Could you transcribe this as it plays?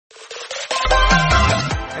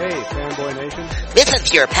Fanboy Nation. This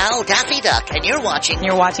is your pal Daffy Duck, and you're watching.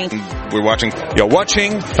 You're watching Fanboy.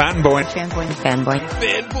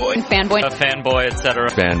 Fanboy, a fanboy, etc.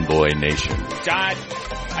 Fanboy Nation. God,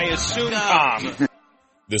 I assume Tom.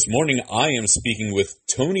 This morning, I am speaking with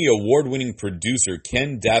Tony Award-winning producer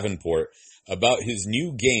Ken Davenport about his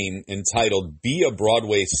new game entitled Be a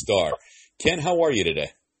Broadway Star. Ken, how are you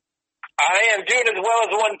today? I am doing as well as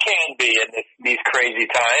one can be in these crazy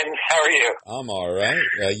times. How are you? I'm all right.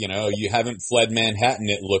 You haven't fled Manhattan,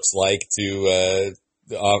 it looks like, to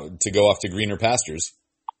go off to greener pastures.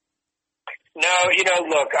 No,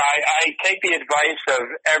 look, I take the advice of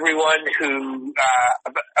everyone who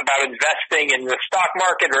about investing in the stock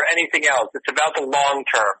market or anything else. It's about the long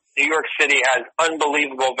term. New York City has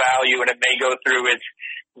unbelievable value, and it may go through its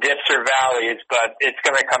dips or valleys, but it's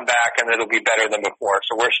going to come back, and it'll be better than before.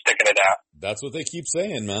 So we're sticking it out. That's what they keep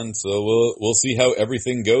saying, man. So we'll see how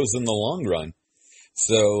everything goes in the long run.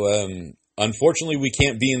 So unfortunately, we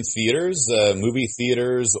can't be in theaters, movie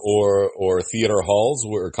theaters, or theater halls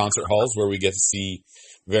or concert halls where we get to see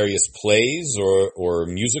various plays or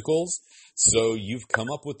musicals. So you've come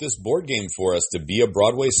up with this board game for us to be a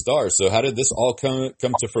Broadway star. So how did this all come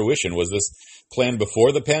to fruition? Was this planned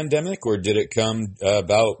before the pandemic, or did it come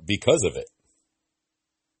about because of it?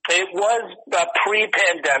 It was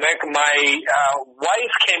pre-pandemic. My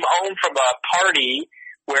wife came home from a party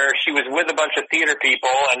where she was with a bunch of theater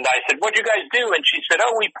people, and I said, "What'd you guys do?" And she said,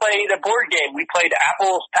 "Oh, we played a board game. We played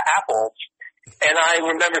Apples to Apples." And I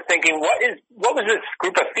remember thinking, what was this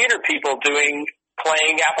group of theater people doing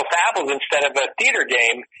playing Apples to Apples instead of a theater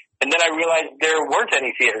game? And then I realized there weren't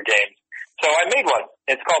any theater games. So I made one.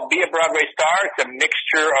 It's called Be a Broadway Star. It's a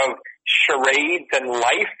mixture of charades and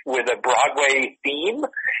life with a Broadway theme.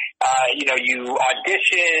 You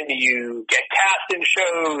audition, you get cast in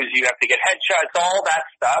shows, you have to get headshots, all that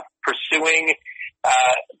stuff, pursuing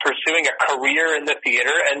a career in the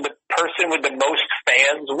theater, and the person with the most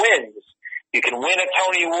fans wins. You can win a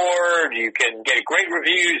Tony Award, you can get great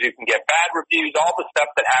reviews, you can get bad reviews, all the stuff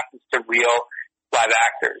that happens to real live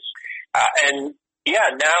actors.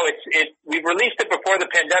 Now we've released it before the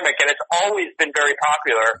pandemic, and it's always been very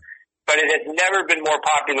popular, but it has never been more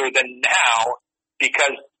popular than now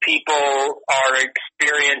because people are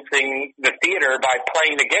experiencing the theater by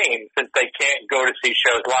playing the game since they can't go to see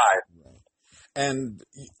shows live. And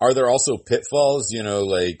are there also pitfalls?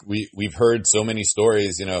 We've heard so many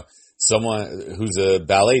stories, someone who's a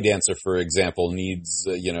ballet dancer, for example, needs,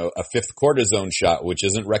 a fifth cortisone shot, which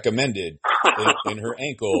isn't recommended in her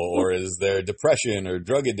ankle, or is there depression or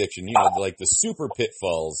drug addiction, like the super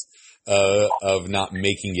pitfalls of not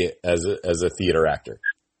making it as a theater actor.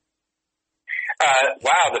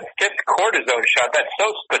 Wow, the fifth cortisone shot, that's so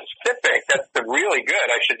specific. That's really good.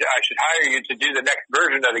 I should hire you to do the next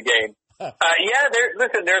version of the game. There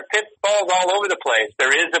are pitfalls all over the place. There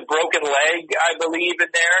is a broken leg, I believe, in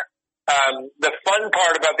there. The fun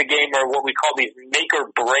part about the game are what we call these make or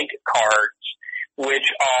break cards, which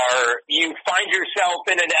are you find yourself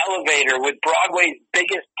in an elevator with Broadway's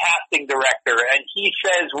biggest casting director, and he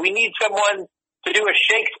says, "We need someone to do a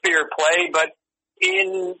Shakespeare play, but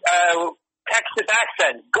in Texas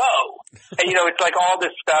accent, go." And, it's like all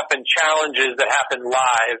this stuff and challenges that happen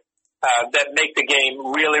live that make the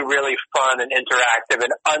game really, really fun and interactive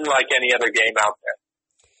and unlike any other game out there.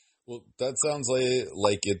 Well, that sounds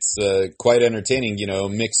like it's quite entertaining, a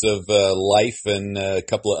mix of life and a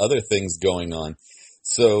couple of other things going on.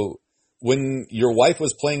 So when your wife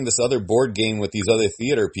was playing this other board game with these other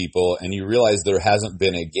theater people and you realized there hasn't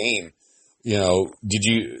been a game, did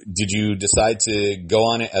you decide to go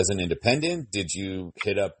on it as an independent? Did you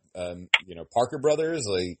hit up, Parker Brothers?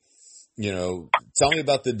 Tell me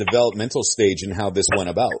about the developmental stage and how this went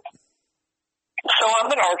about. So I'm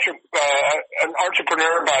an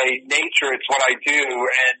entrepreneur by nature. It's what I do,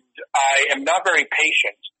 and I am not very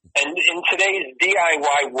patient. And in today's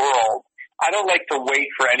DIY world, I don't like to wait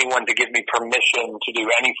for anyone to give me permission to do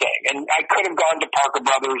anything. And I could have gone to Parker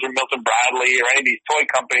Brothers or Milton Bradley or any of these toy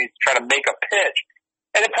companies to try to make a pitch.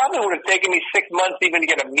 And it probably would have taken me 6 months even to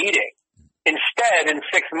get a meeting. Instead, in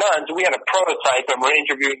 6 months, we had a prototype and we're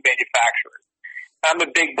interviewing manufacturers. I'm a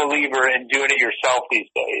big believer in doing it yourself these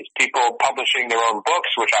days. People publishing their own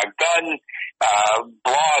books, which I've done,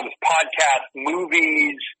 blogs, podcasts,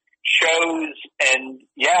 movies, shows, and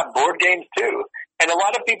board games too. And a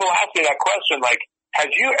lot of people ask me that question, like,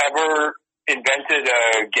 have you ever invented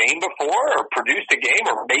a game before or produced a game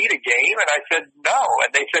or made a game? And I said, no.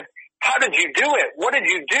 And they said, how did you do it? What did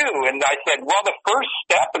you do? And I said, well, the first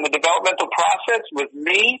step in the developmental process was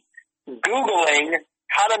me Googling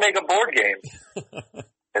how to make a board game.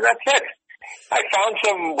 And that's it. I found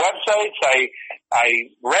some websites. I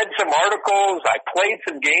read some articles. I played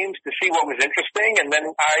some games to see what was interesting, and then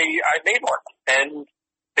I made one, and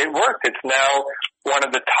it worked. It's now one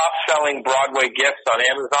of the top-selling Broadway gifts on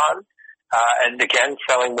Amazon, and again,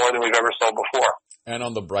 selling more than we've ever sold before. And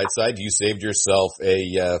on the bright side, you saved yourself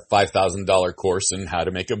a $5,000 course in how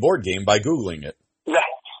to make a board game by Googling it.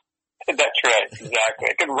 That's right, exactly.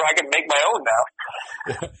 I can make my own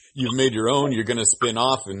now. You've made your own. You're going to spin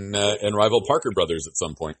off and rival Parker Brothers at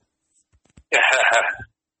some point.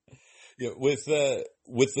 Yeah, with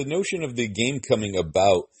the notion of the game coming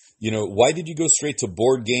about, why did you go straight to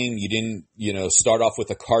board game? You didn't, start off with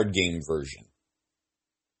a card game version.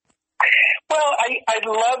 Well, I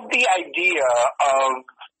love the idea of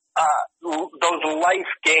those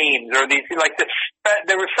life games, or these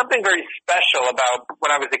there was something very special about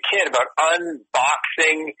when I was a kid about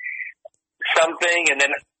unboxing something and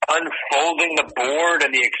then unfolding the board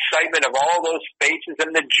and the excitement of all those spaces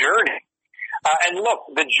and the journey. And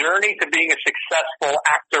look, the journey to being a successful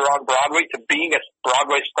actor on Broadway, to being a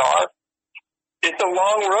Broadway star, it's a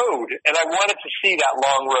long road, and I wanted to see that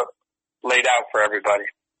long road laid out for everybody.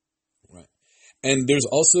 And there's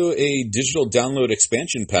also a digital download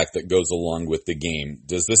expansion pack that goes along with the game.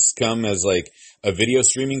 Does this come as like a video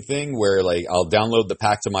streaming thing where like I'll download the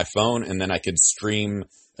pack to my phone and then I could stream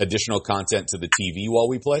additional content to the TV while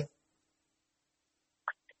we play?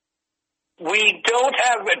 We don't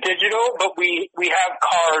have a digital, but we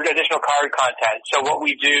have additional card content. So what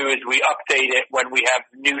we do is we update it when we have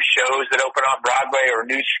new shows that open on Broadway or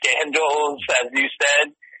new scandals, as you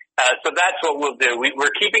said. So that's what we'll do.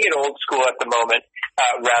 We're keeping it old school at the moment,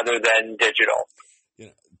 rather than digital.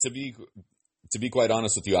 To be quite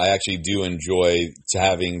honest with you, I actually do enjoy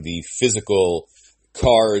having the physical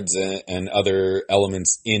cards and other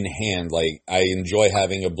elements in hand. Like I enjoy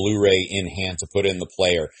having a Blu-ray in hand to put in the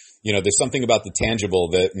player. There's something about the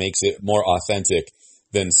tangible that makes it more authentic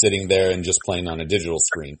than sitting there and just playing on a digital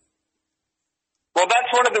screen. Well,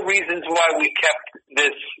 that's one of the reasons why we kept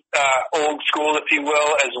this old school, if you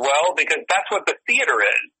will, as well, because that's what the theater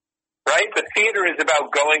is, right? The theater is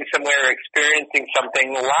about going somewhere, experiencing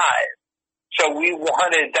something live. So we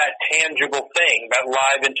wanted that tangible thing, that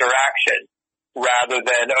live interaction, rather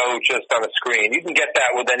than, just on a screen. You can get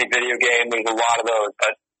that with any video game. There's a lot of those,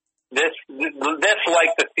 but this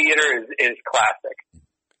like the theater, is classic.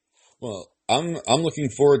 Well, I'm looking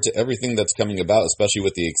forward to everything that's coming about, especially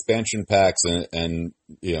with the expansion packs and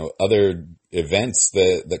other events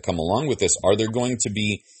that come along with this. Are there going to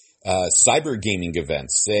be cyber gaming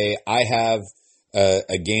events? Say I have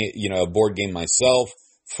a game, a board game myself.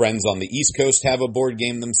 Friends on the East Coast have a board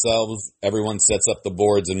game themselves. Everyone sets up the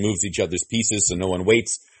boards and moves each other's pieces, so no one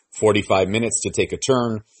waits 45 minutes to take a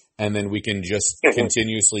turn. And then we can just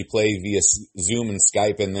continuously play via Zoom and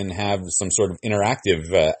Skype and then have some sort of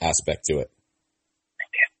interactive aspect to it.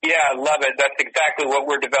 Yeah, I love it. That's exactly what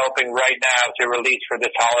we're developing right now to release for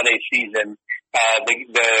this holiday season.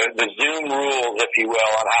 The Zoom rules, if you will,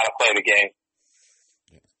 on how to play the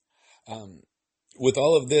game. With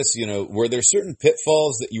all of this, were there certain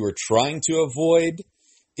pitfalls that you were trying to avoid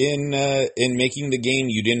in making the game?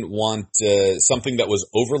 You didn't want something that was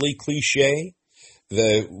overly cliche,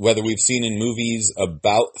 whether we've seen in movies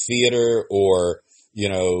about theater or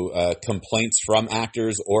complaints from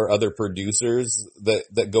actors or other producers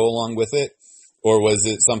that go along with it? Or was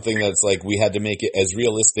it something that's like we had to make it as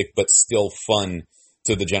realistic but still fun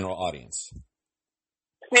to the general audience?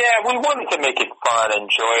 Yeah, we wanted to make it fun and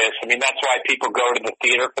joyous. I mean, that's why people go to the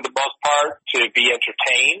theater for the most part, to be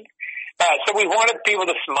entertained. So we wanted people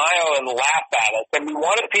to smile and laugh at us, and we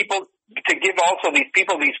wanted people to give also these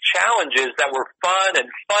people these challenges that were fun and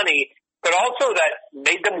funny, but also that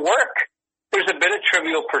made them work. There's a bit of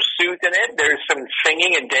Trivial Pursuit in it. There's some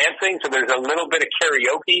singing and dancing, so there's a little bit of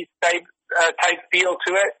karaoke type feel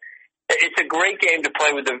to it. It's a great game to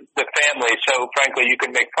play with the family, so frankly, you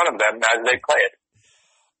can make fun of them as they play it.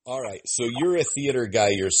 All right, so you're a theater guy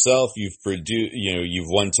yourself. You've produced, you've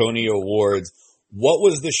won Tony Awards. What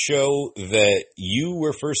was the show that you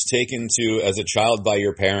were first taken to as a child by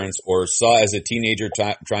your parents, or saw as a teenager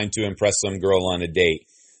trying to impress some girl on a date,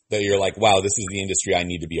 that you're like, wow, this is the industry I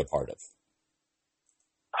need to be a part of?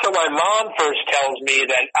 So my mom first tells me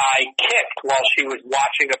that I kicked while she was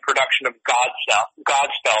watching a production of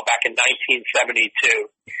Godspell back in 1972.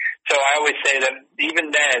 So I always say that even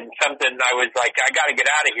then, something I was like, I got to get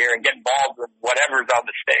out of here and get involved with whatever's on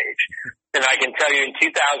the stage. And I can tell you in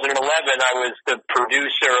 2011, I was the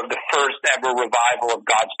producer of the first ever revival of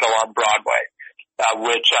Godspell on Broadway,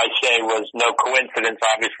 which I say was no coincidence.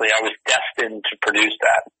 Obviously, I was destined to produce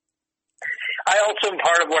that. I also am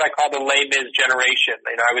part of what I call the Les Mis generation.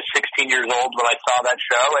 You know, I was 16 years old when I saw that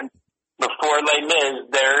show, and before Les Mis,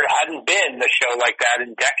 there hadn't been a show like that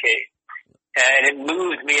in decades. And it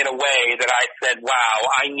moved me in a way that I said, wow,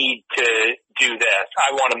 I need to do this.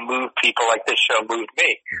 I want to move people like this show moved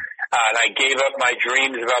me. And I gave up my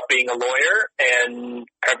dreams about being a lawyer and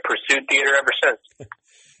have pursued theater ever since.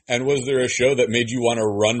 And was there a show that made you want to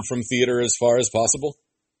run from theater as far as possible?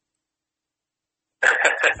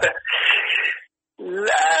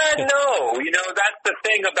 No, you know, that's the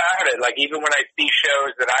thing about it. Like, even when I see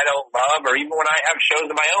shows that I don't love, or even when I have shows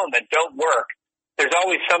of my own that don't work, there's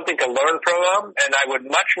always something to learn from them, and I would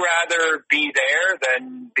much rather be there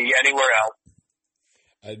than be anywhere else.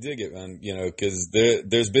 I dig it, man. You know, because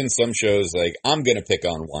there's been some shows, like, I'm going to pick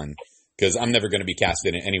on one, because I'm never going to be cast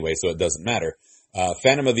in it anyway, so it doesn't matter.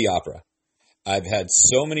 Phantom of the Opera. I've had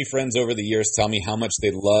so many friends over the years tell me how much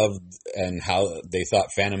they loved and how they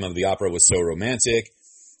thought Phantom of the Opera was so romantic.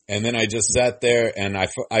 And then I just sat there and I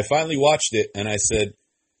finally watched it and I said,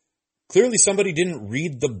 clearly somebody didn't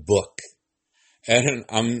read the book. And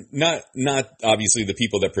I'm not obviously the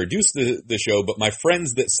people that produced the show, but my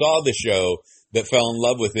friends that saw the show that fell in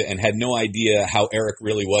love with it and had no idea how Eric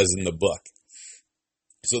really was in the book.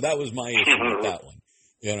 So that was my issue with that one.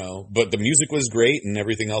 You know, but the music was great and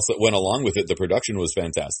everything else that went along with it. The production was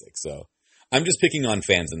fantastic. So I'm just picking on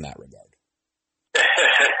fans in that regard.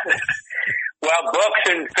 Well, books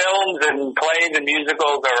and films and plays and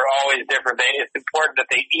musicals are always different. It's important that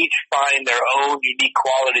they each find their own unique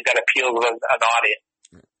quality that appeals to an audience.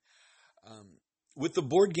 With the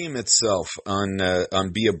board game itself on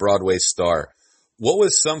Be a Broadway Star, what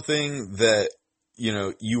was something that, you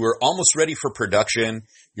know, you were almost ready for production?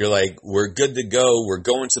 You're like, we're good to go. We're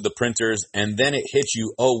going to the printers. And then it hits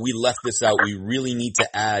you, oh, we left this out. We really need to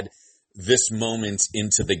add this moment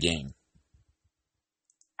into the game.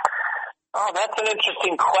 Oh, that's an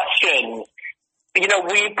interesting question. You know,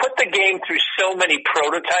 we put the game through so many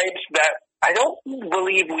prototypes that I don't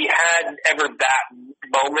believe we had ever that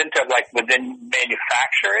moment of, like, within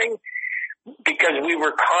manufacturing, because we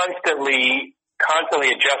were constantly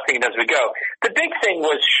adjusting it as we go. The big thing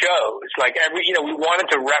was shows. Like, we wanted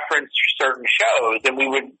to reference certain shows, and we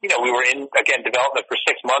were in, again, development for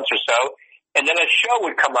 6 months or so, and then a show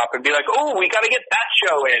would come up and be like, oh, we got to get that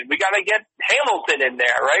show in. We got to get Hamilton in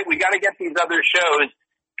there, right? We got to get these other shows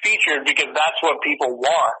featured because that's what people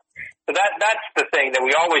want. So that's the thing, that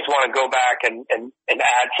we always want to go back and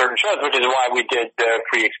add certain shows, which is why we did the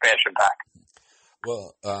free expansion pack.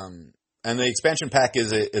 Well, and the expansion pack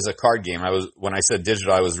is a card game. When I said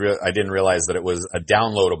digital, I didn't realize that it was a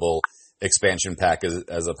downloadable expansion pack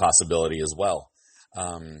as a possibility as well.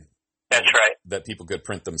 That's right. That people could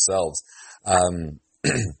print themselves.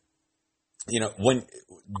 You know, when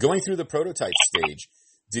going through the prototype stage,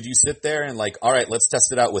 did you sit there and like, all right, let's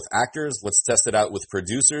test it out with actors. Let's test it out with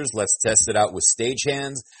producers. Let's test it out with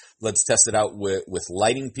stagehands. Let's test it out with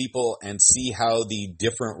lighting people and see how the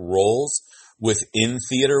different roles within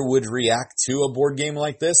theater would react to a board game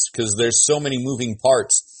like this? Because there's so many moving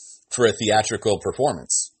parts for a theatrical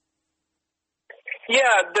performance.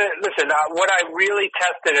 Yeah, listen, what I really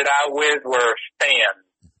tested it out with were fans,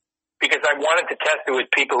 because I wanted to test it with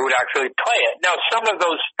people who would actually play it. Now, some of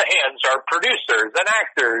those fans are producers and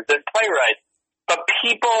actors and playwrights, but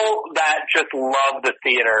people that just love the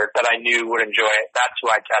theater that I knew would enjoy it. That's who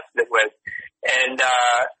I tested it with. And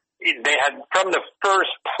they had, from the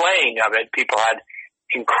first playing of it, people had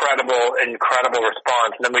incredible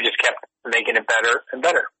response, and then we just kept making it better and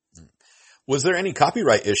better. Was there any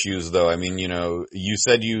copyright issues, though? I mean, you know, you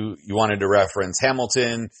said you wanted to reference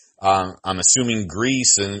Hamilton. I'm assuming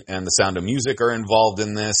Grease and The Sound of Music are involved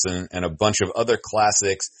in this, and a bunch of other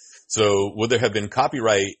classics. So would there have been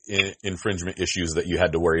copyright infringement issues that you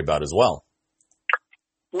had to worry about as well?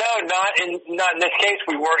 No, not in this case.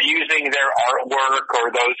 We weren't using their artwork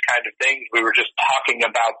or those kind of things. We were just talking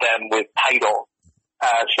about them with title.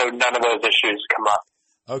 So none of those issues come up.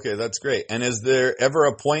 Okay, that's great. And is there ever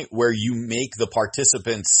a point where you make the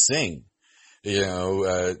participants sing? You know,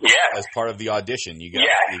 as part of the audition, you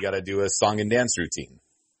got to do a song and dance routine.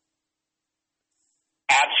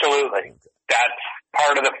 Absolutely, that's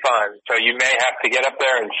part of the fun. So you may have to get up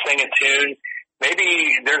there and sing a tune.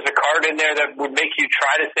 Maybe there's a card in there that would make you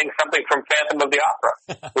try to sing something from Phantom of the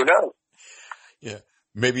Opera. Who knows? Yeah,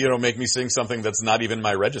 maybe it'll make me sing something that's not even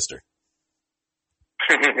my register.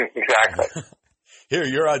 Exactly. Here,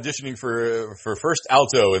 you're auditioning for first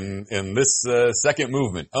alto in this second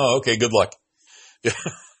movement. Oh, okay, good luck. Yeah.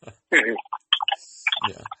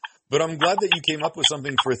 But I'm glad that you came up with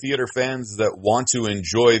something for theater fans that want to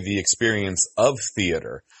enjoy the experience of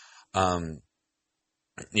theater.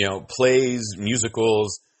 plays,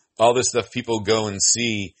 musicals, all this stuff people go and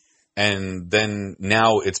see, and then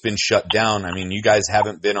now it's been shut down. I mean, you guys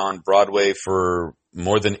haven't been on Broadway for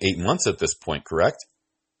more than 8 months at this point, correct?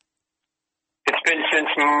 It's been since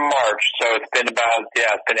March, so it's been about 8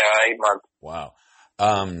 months. Wow.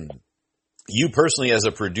 You personally, as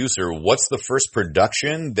a producer, what's the first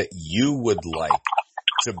production that you would like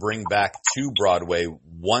to bring back to Broadway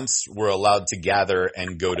once we're allowed to gather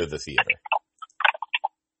and go to the theater?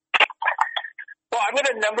 Well, I've got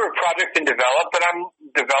a number of projects in development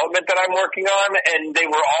that I'm working on, and they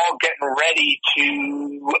were all getting ready to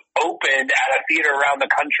open at a theater around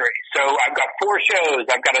the country. So I've got 4 shows.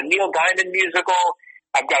 I've got a Neil Diamond musical.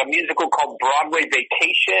 I've got a musical called Broadway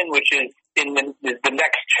Vacation, which is the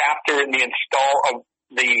next chapter in the install of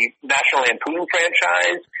the National Lampoon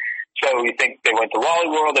franchise. So you think they went to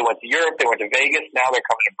Wally World, they went to Europe, they went to Vegas, now they're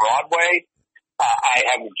coming to Broadway. I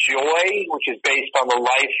have Joy, which is based on the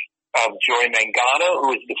life of Joy Mangano,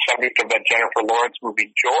 who is the subject of that Jennifer Lawrence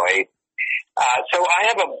movie Joy. So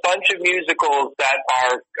I have a bunch of musicals that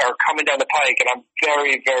are coming down the pike, and I'm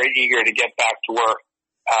very, very eager to get back to work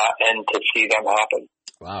and to see them happen.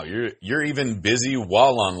 Wow, you're even busy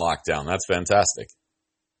while on lockdown. That's fantastic.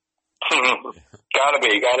 Gotta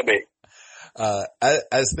be.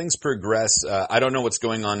 As things progress, I don't know what's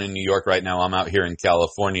going on in New York right now. I'm out here in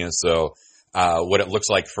California, so what it looks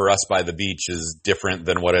like for us by the beach is different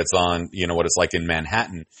than what it's what it's like in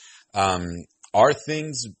Manhattan. Are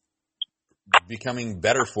things becoming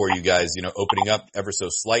better for you guys, opening up ever so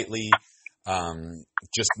slightly,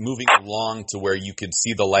 just moving along to where you could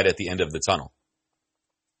see the light at the end of the tunnel?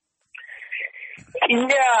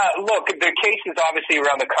 Yeah, look, the cases obviously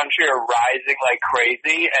around the country are rising like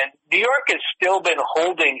crazy, and New York has still been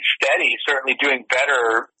holding steady, certainly doing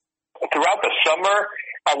better. Throughout the summer,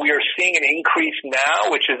 we are seeing an increase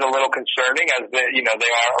now, which is a little concerning as they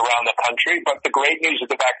are around the country. But the great news of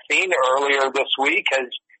the vaccine earlier this week is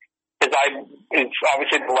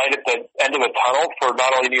obviously the light at the end of the tunnel for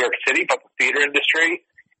not only New York City, but the theater industry.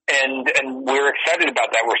 And we're excited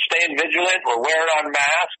about that. We're staying vigilant. We're wearing on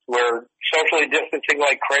masks. We're socially distancing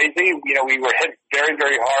like crazy. We were hit very,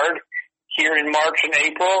 very hard here in March and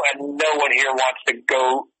April, and no one here wants to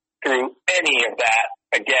go through any of that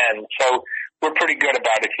again. So we're pretty good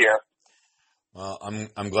about it here. Well,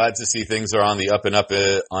 I'm glad to see things are on the up and up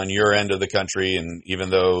on your end of the country, and even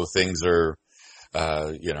though things are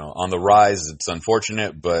on the rise, it's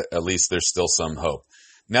unfortunate, but at least there's still some hope.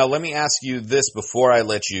 Now, let me ask you this before I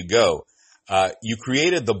let you go. You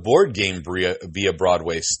created the board game Be a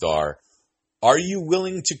Broadway Star. Are you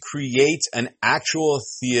willing to create an actual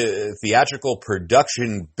theatrical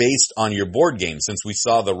production based on your board game? Since we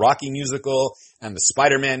saw the Rocky musical and the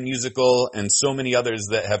Spider-Man musical and so many others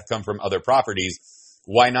that have come from other properties,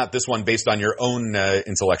 why not this one based on your own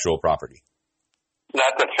intellectual property?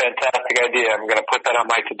 That's a fantastic idea. I'm going to put that on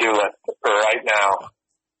my to-do list for right now.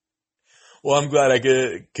 Well, I'm glad I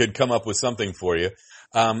could come up with something for you.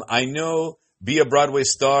 I know Be a Broadway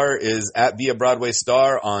Star is at Be a Broadway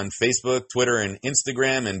Star on Facebook, Twitter, and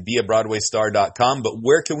Instagram, and beabroadwaystar.com. But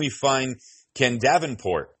where can we find Ken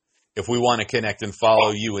Davenport if we want to connect and follow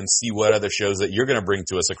you and see what other shows that you're going to bring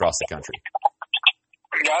to us across the country?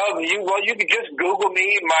 You can just Google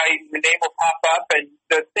me. My name will pop up. And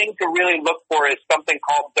the thing to really look for is something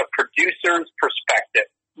called The Producer's Perspective.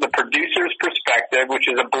 The Producer's Perspective, which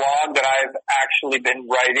is a blog that I've actually been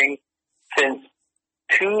writing since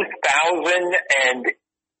 2008,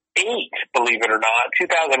 believe it or not.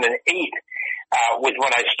 2008 was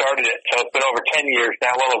when I started it. So it's been over 10 years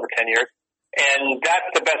now, well over 10 years. And that's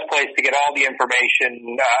the best place to get all the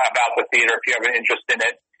information about the theater if you have an interest in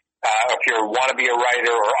it. If you want to be a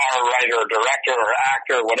writer or are a writer or director or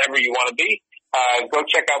actor or whatever you want to be, go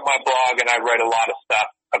check out my blog, and I write a lot of stuff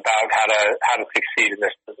about how to succeed in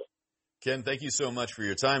this business. Ken, thank you so much for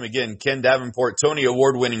your time. Again, Ken Davenport, Tony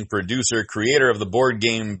Award-winning producer, creator of the board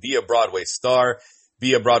game Be a Broadway Star,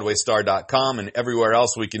 beabroadwaystar.com, and everywhere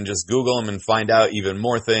else we can just Google him and find out even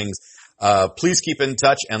more things. Please keep in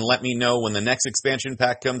touch and let me know when the next expansion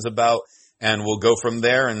pack comes about, and we'll go from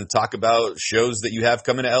there and talk about shows that you have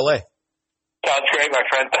coming to LA. Sounds great, my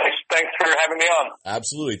friend. Thanks for having me on.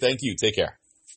 Absolutely. Thank you. Take care.